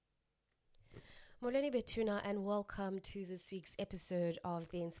Molweni Betuna, and welcome to this week's episode of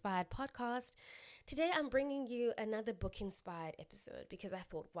the Inspired Podcast. Today, I'm bringing you another book-inspired episode because I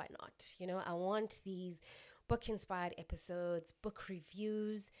thought, why not? I want these book-inspired episodes, book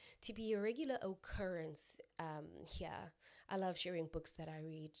reviews, to be a regular occurrence here. I love sharing books that I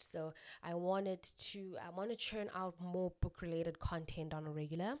read, so I want to churn out more book-related content on a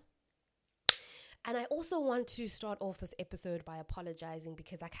regular. And I also want to start off this episode by apologizing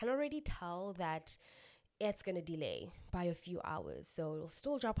because I can already tell that it's going to delay by a few hours. So it'll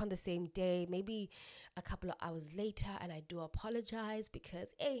still drop on the same day, maybe a couple of hours later. And I do apologize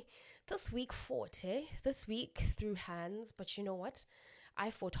because, this week fought, This week threw hands. But you know what?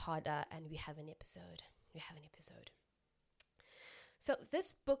 I fought harder and we have an episode.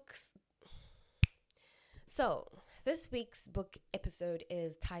 This week's book episode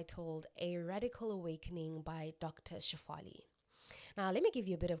is titled A Radical Awakening by Dr. Shefali. Now, let me give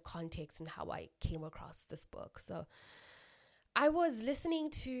you a bit of context on how I came across this book. So, I was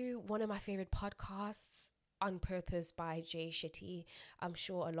listening to one of my favorite podcasts, On Purpose by Jay Shetty. I'm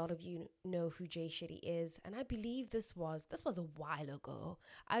sure a lot of you know who Jay Shetty is, and I believe this was a while ago.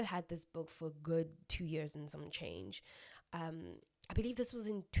 I've had this book for a good 2 years and some change. I believe this was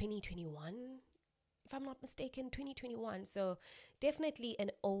in 2021. If I'm not mistaken, 2021. So definitely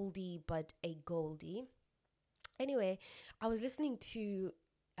an oldie, but a goldie. Anyway, I was listening to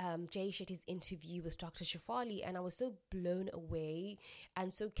Jay Shetty's interview with Dr. Shefali, and I was so blown away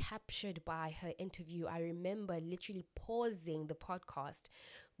and so captured by her interview. I remember literally pausing the podcast,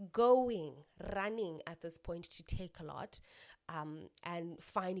 running at this point to Takealot, and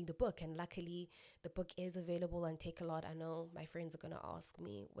finding the book. And luckily, the book is available on Takealot. I know my friends are going to ask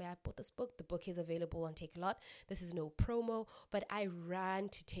me where I bought this book. The book is available on Takealot. This is no promo, but I ran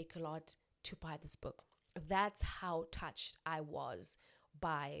to Takealot to buy this book. That's how touched I was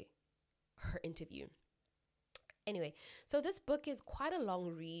by her interview. Anyway, so this book is quite a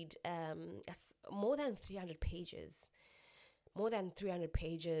long read. It's more than 300 pages.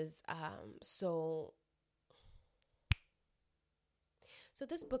 So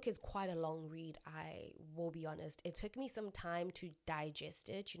this book is quite a long read, I will be honest. It took me some time to digest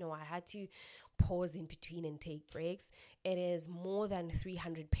it. I had to pause in between and take breaks. It is more than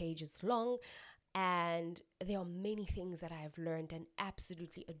 300 pages long, and there are many things that I have learned and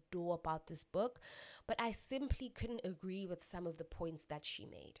absolutely adore about this book, but I simply couldn't agree with some of the points that she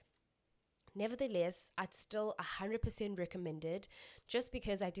made. Nevertheless, I'd still 100% recommend it. Just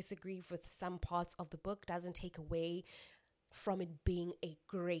because I disagree with some parts of the book doesn't take away from it being a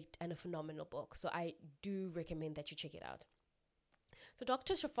great and a phenomenal book. So I do recommend that you check it out. So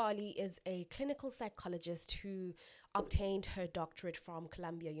Dr. Shefali is a clinical psychologist who obtained her doctorate from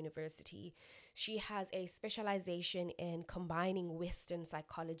Columbia University. She has a specialization in combining Western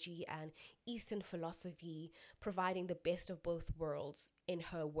psychology and Eastern philosophy, providing the best of both worlds in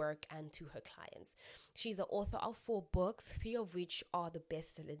her work and to her clients. She's the author of 4 books, 3 of which are the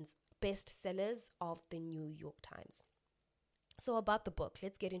bestsellers of the New York Times. So about the book,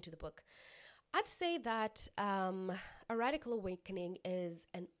 let's get into the book. I'd say that A Radical Awakening is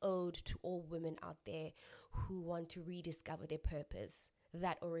an ode to all women out there who want to rediscover their purpose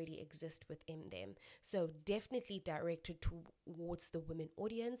that already exists within them. So definitely directed towards the women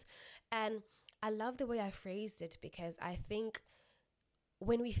audience. And I love the way I phrased it because I think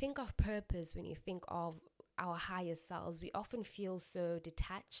when we think of purpose, when you think of our higher selves, we often feel so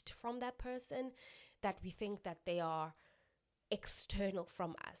detached from that person that we think that they are external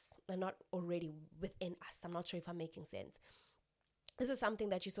from us and not already within us. I'm not sure if I'm making sense. This is something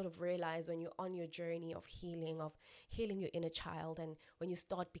that you sort of realize when you're on your journey of healing your inner child, and when you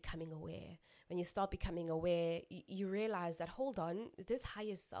start becoming aware. When you start becoming aware, you realize that, hold on, this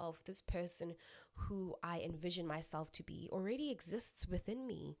higher self, this person who I envision myself to be already exists within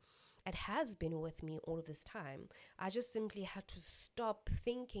me. It has been with me all of this time. I just simply had to stop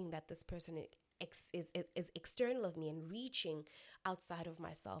thinking that this person is external of me and reaching outside of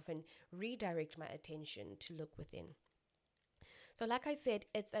myself and redirect my attention to look within. So like I said,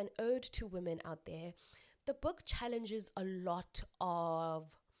 it's an ode to women out there. The book challenges a lot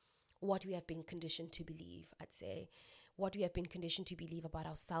of what we have been conditioned to believe, I'd say. What we have been conditioned to believe about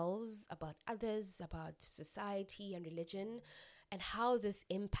ourselves, about others, about society and religion, and how this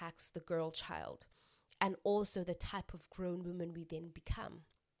impacts the girl child, and also the type of grown woman we then become.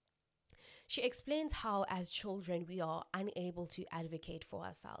 She explains how, as children, we are unable to advocate for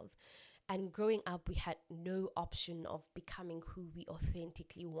ourselves. And growing up, we had no option of becoming who we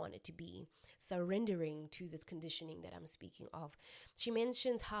authentically wanted to be, surrendering to this conditioning that I'm speaking of. She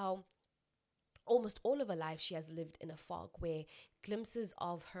mentions how almost all of her life, she has lived in a fog where glimpses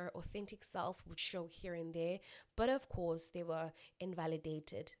of her authentic self would show here and there. But of course, they were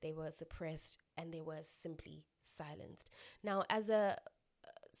invalidated, they were suppressed, and they were simply silenced. Now, as a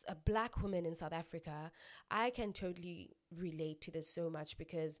black woman in South Africa, I can totally relate to this so much,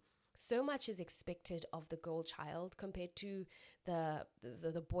 because so much is expected of the girl child compared to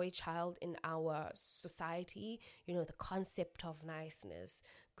the boy child in our society. You know, the concept of niceness,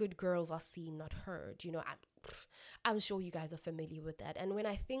 good girls are seen, not heard. You know, I'm sure you guys are familiar with that. And when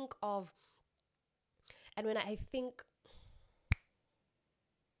I think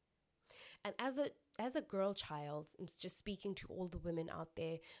and as a girl child, I'm just speaking to all the women out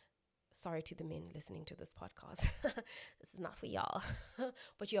there. Sorry to the men listening to this podcast. This is not for y'all,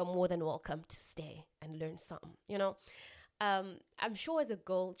 but you're more than welcome to stay and learn something, you know. I'm sure as a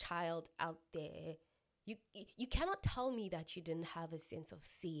girl child out there, you cannot tell me that you didn't have a sense of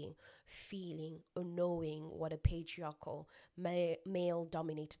seeing, feeling, or knowing what a patriarchal male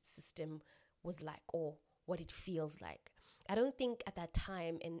dominated system was like, or what it feels like. I don't think at that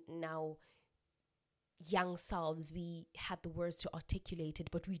time, and now young selves, we had the words to articulate it,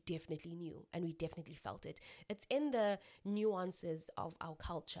 but we definitely knew and we definitely felt it. It's in the nuances of our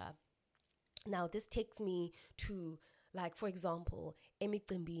culture. Now, this takes me to, like, for example,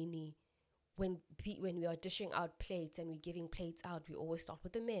 emicimbini. When we are dishing out plates and we're giving plates out, we always start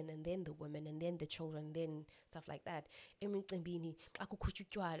with the men and then the women and then the children and then stuff like that. Emicimbini akukhutshwa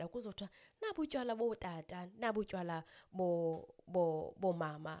utywala kuzothiwa nabu utywala bo tata, nabu utywala bo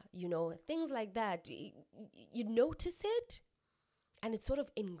mama, you know, things like that. You notice it, and it's sort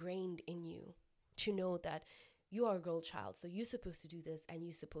of ingrained in you to know that you are a girl child, so you're supposed to do this and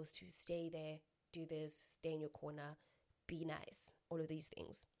you're supposed to stay there, do this, stay in your corner, be nice, all of these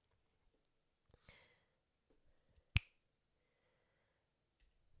things.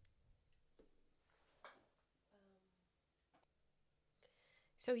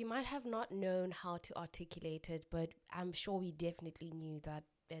 So we might have not known how to articulate it, but I'm sure we definitely knew that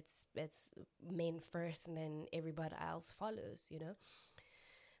it's men first and then everybody else follows, you know?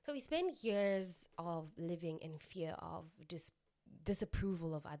 So we spend years of living in fear of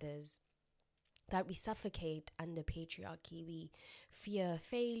disapproval of others, that we suffocate under patriarchy. We fear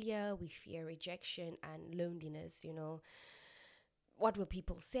failure, we fear rejection and loneliness, you know? What will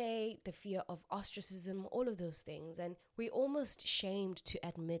people say, the fear of ostracism, all of those things. And we're almost shamed to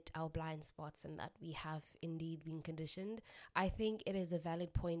admit our blind spots and that we have indeed been conditioned. I think it is a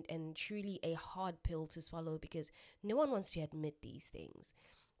valid point and truly a hard pill to swallow, because no one wants to admit these things.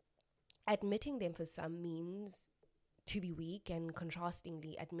 Admitting them for some means to be weak, and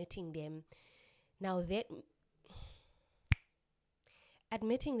contrastingly, admitting them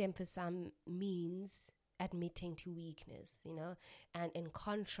for some means admitting to weakness, you know, and in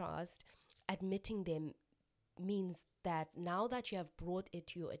contrast, admitting them means that now that you have brought it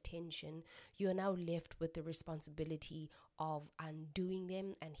to your attention, you are now left with the responsibility of undoing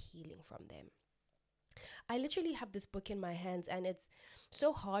them and healing from them. I literally have this book in my hands, and it's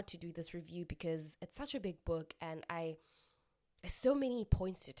so hard to do this review because it's such a big book and there's so many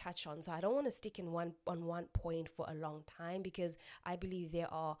points to touch on, so I don't want to stick on one point for a long time, because I believe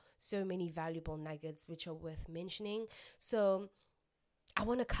there are so many valuable nuggets which are worth mentioning. So I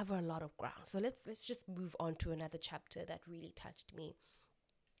want to cover a lot of ground. So let's just move on to another chapter that really touched me.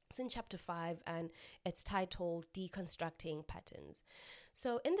 It's in chapter 5 and it's titled Deconstructing Patterns.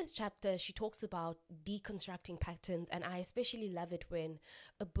 So in this chapter, she talks about deconstructing patterns, and I especially love it when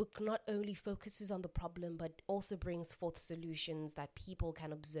a book not only focuses on the problem but also brings forth solutions that people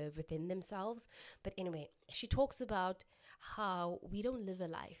can observe within themselves. But anyway, she talks about how we don't live a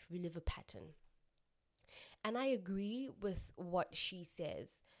life, we live a pattern. And I agree with what she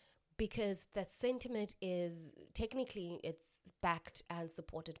says, because that sentiment is technically, it's backed and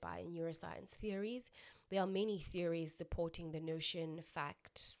supported by neuroscience theories. There are many theories supporting the notion,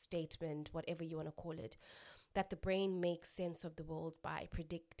 fact, statement, whatever you want to call it, that the brain makes sense of the world by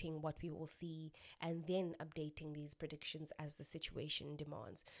predicting what we will see and then updating these predictions as the situation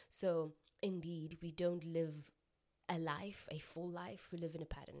demands. So indeed, we don't live a life, a full life, we live in a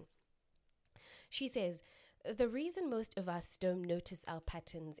pattern. She says, the reason most of us don't notice our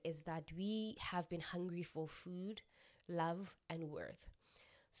patterns is that we have been hungry for food, love, and worth.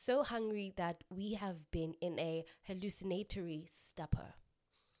 So hungry that we have been in a hallucinatory stupor.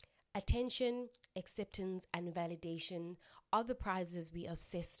 Attention, acceptance, and validation are the prizes we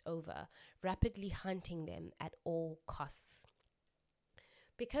obsess over, rapidly hunting them at all costs.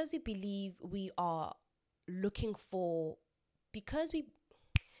 Because we believe we are looking for, because we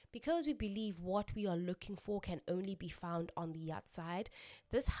Because we believe what we are looking for can only be found on the outside,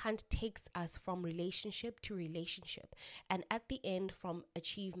 this hunt takes us from relationship to relationship, and at the end, from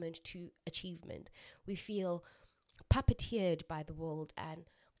achievement to achievement. We feel puppeteered by the world and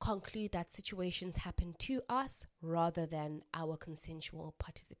conclude that situations happen to us rather than our consensual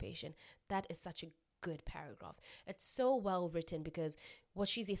participation. That is such a good paragraph. It's so well written because what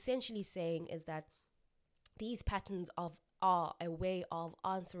she's essentially saying is that these patterns are a way of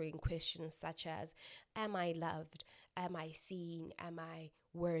answering questions such as, am I loved? Am I seen? Am I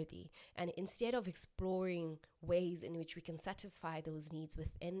worthy? And instead of exploring ways in which we can satisfy those needs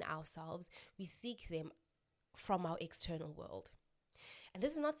within ourselves, we seek them from our external world. And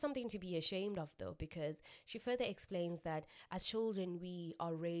this is not something to be ashamed of, though, because she further explains that as children, we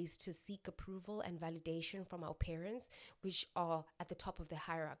are raised to seek approval and validation from our parents, which are at the top of the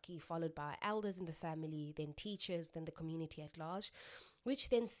hierarchy, followed by elders in the family, then teachers, then the community at large, which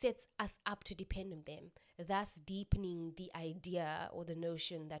then sets us up to depend on them, thus deepening the idea or the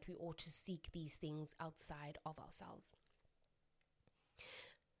notion that we ought to seek these things outside of ourselves.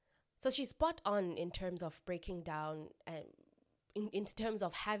 So she's spot on in terms of breaking down in terms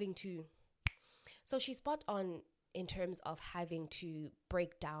of having to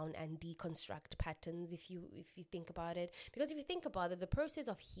break down and deconstruct patterns, if you think about it. Because if you think about it, the process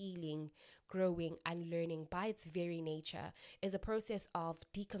of healing, growing, and learning by its very nature is a process of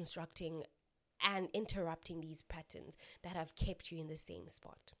deconstructing and interrupting these patterns that have kept you in the same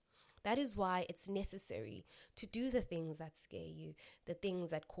spot. That is why it's necessary to do the things that scare you, the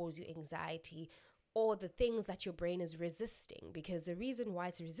things that cause you anxiety, or the things that your brain is resisting. Because the reason why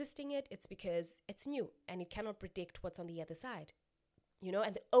it's resisting it's because it's new and it cannot predict what's on the other side.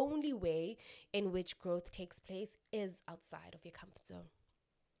 And the only way in which growth takes place is outside of your comfort zone.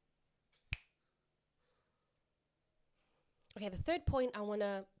 Okay, the third point I want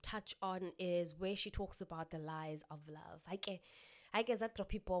to touch on is where she talks about the lies of love. I guess that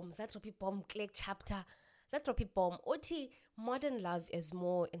droppy bomb, click chapter. That droppy bomb. Oti, modern love is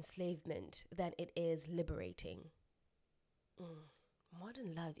more enslavement than it is liberating.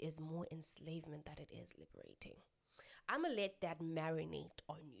 Modern love is more enslavement than it is liberating. I'm gonna let that marinate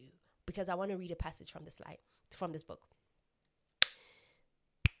on you because I want to read a passage from this book.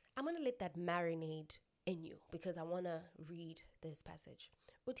 I'm gonna let that marinate in you because I want to read this passage.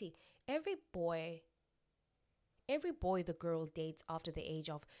 Uti, every boy the girl dates after the age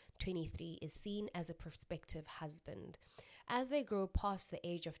of 23 is seen as a prospective husband. As they grow past the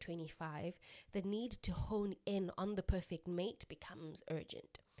age of 25, the need to hone in on the perfect mate becomes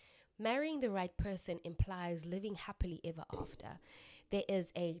urgent. Marrying the right person implies living happily ever after. There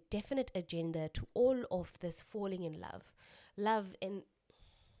is a definite agenda to all of this falling in love. Love in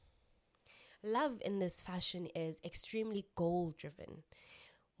this fashion is extremely goal-driven.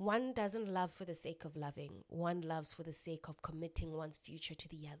 One doesn't love for the sake of loving. One loves for the sake of committing one's future to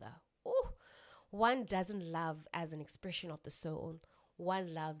the other. One doesn't love as an expression of the soul.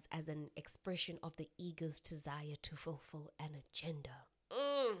 One loves as an expression of the ego's desire to fulfill an agenda.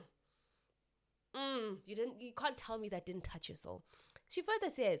 You can't tell me that didn't touch your soul. She further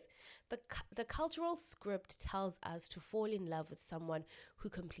says, the cultural script tells us to fall in love with someone who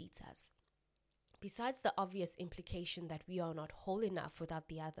completes us. Besides the obvious implication that we are not whole enough without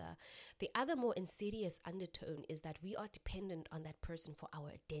the other more insidious undertone is that we are dependent on that person for our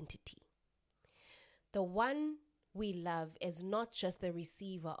identity. The one we love is not just the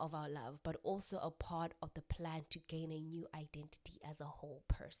receiver of our love, but also a part of the plan to gain a new identity as a whole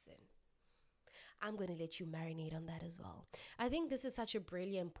person. I'm going to let you marinate on that as well. I think this is such a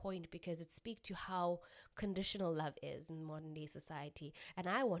brilliant point because it speaks to how conditional love is in modern day society. And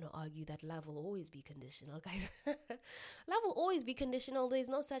I want to argue that love will always be conditional, guys. Love will always be conditional. There's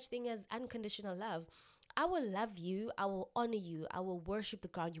no such thing as unconditional love. I will love you. I will honor you. I will worship the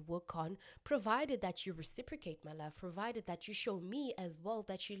ground you walk on, provided that you reciprocate my love, provided that you show me as well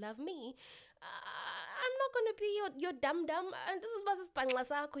that you love me. I'm not going to be your dum-dum, and this is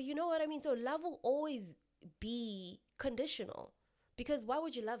Banglasako, you know what I mean? So love will always be conditional, because why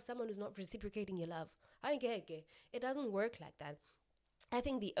would you love someone who's not reciprocating your love? It doesn't work like that. I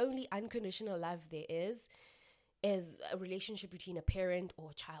think the only unconditional love there is a relationship between a parent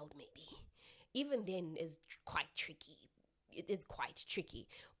or a child, maybe. Even then is quite tricky. It's quite tricky,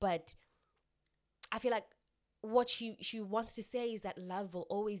 but I feel like what she wants to say is that love will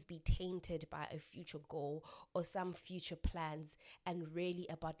always be tainted by a future goal or some future plans, and really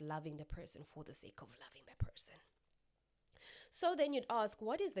about loving the person for the sake of loving the person. So then you'd ask,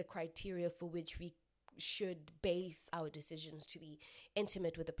 what is the criteria for which we should base our decisions to be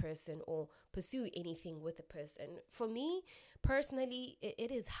intimate with a person or pursue anything with a person. For me personally,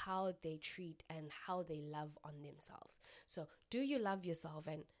 it is how they treat and how they love on themselves. So do you love yourself,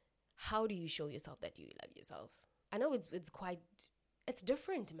 and how do you show yourself that you love yourself? I know it's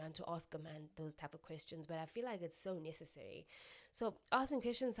different, man, to ask a man those type of questions, but I feel like it's so necessary. So asking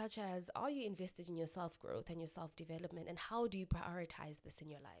questions such as, are you invested in your self-growth and your self-development, and how do you prioritize this in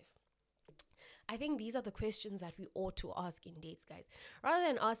your life? I think these are the questions that we ought to ask in dates, guys, rather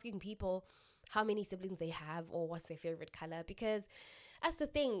than asking people how many siblings they have or what's their favorite color. Because that's the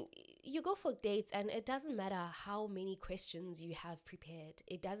thing, you go for dates and it doesn't matter how many questions you have prepared.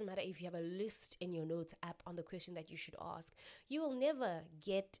 It doesn't matter if you have a list in your notes app on the question that you should ask. You will never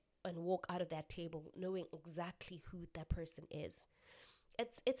get and walk out of that table knowing exactly who that person is.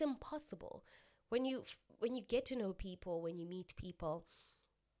 It's impossible. When you get to know people, when you meet people,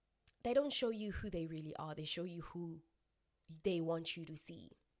 they don't show you who they really are. They show you who they want you to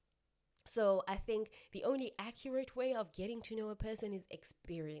see. So I think the only accurate way of getting to know a person is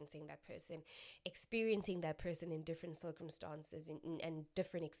experiencing that person in different circumstances and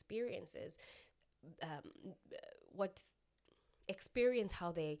different experiences. Experience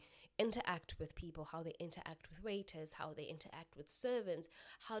how they interact with people, how they interact with waiters, how they interact with servants,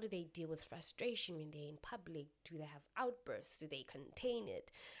 how do they deal with frustration when they're in public, do they have outbursts, do they contain it?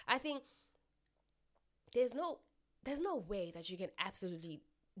 I think there's no way that you can absolutely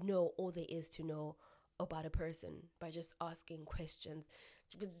know all there is to know about a person by just asking questions.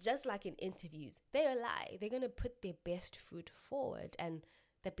 Just like in interviews, they're a lie. They're going to put their best foot forward, and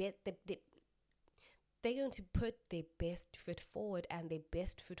they're going to put their best foot forward, and their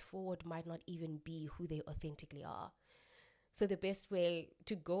best foot forward might not even be who they authentically are. So the best way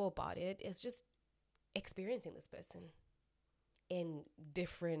to go about it is just experiencing this person in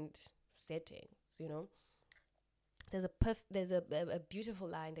different settings, you know. There's a beautiful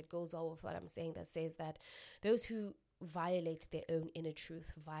line that goes on with what I'm saying, that says that those who violate their own inner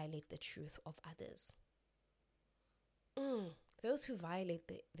truth violate the truth of others. Those who violate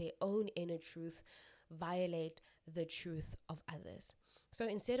their own inner truth violate the truth of others. So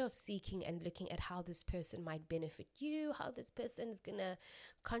instead of seeking and looking at how this person might benefit you, how this person is gonna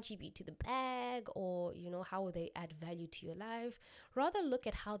contribute to the bag, or how will they add value to your life, rather look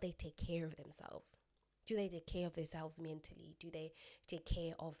at how they take care of themselves. Do they take care of themselves mentally? Do they take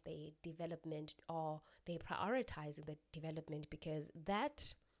care of their development? Or they prioritizing the development? Because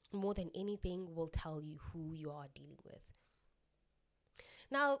that, more than anything, will tell you who you are dealing with.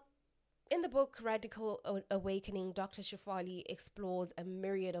 Now, in the book Radical Awakening, Dr. Shefali explores a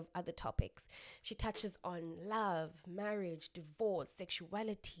myriad of other topics. She touches on love, marriage, divorce,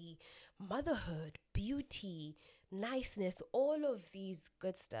 sexuality, motherhood, beauty, niceness, all of these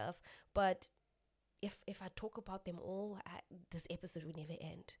good stuff. But if I talk about them all, this episode would never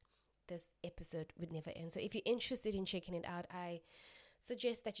end. So if you're interested in checking it out, I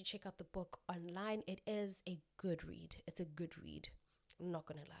suggest that you check out the book online. It is a good read. It's a good read. I'm not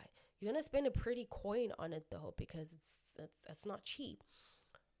gonna lie. You're gonna spend a pretty coin on it though, because it's not cheap,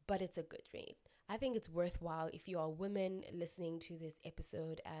 but it's a good read. I think it's worthwhile if you are women listening to this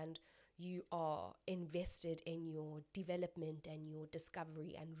episode and you are invested in your development and your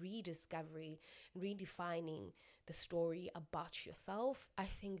discovery and rediscovery, redefining the story about yourself. I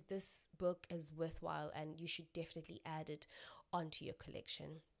think this book is worthwhile and you should definitely add it onto your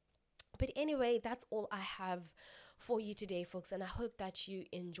collection. But anyway, that's all I have for you today, folks, and I hope that you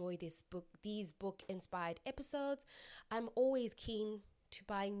enjoy these book inspired episodes. I'm always keen to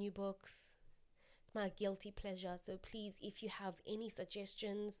buy new books. It's my guilty pleasure. So please, if you have any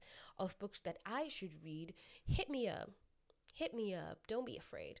suggestions of books that I should read, hit me up. Don't be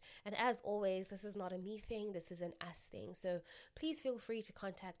afraid. And as always, this is not a me thing, this is an us thing. So please feel free to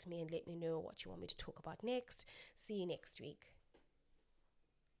contact me and let me know what you want me to talk about next. See you next week.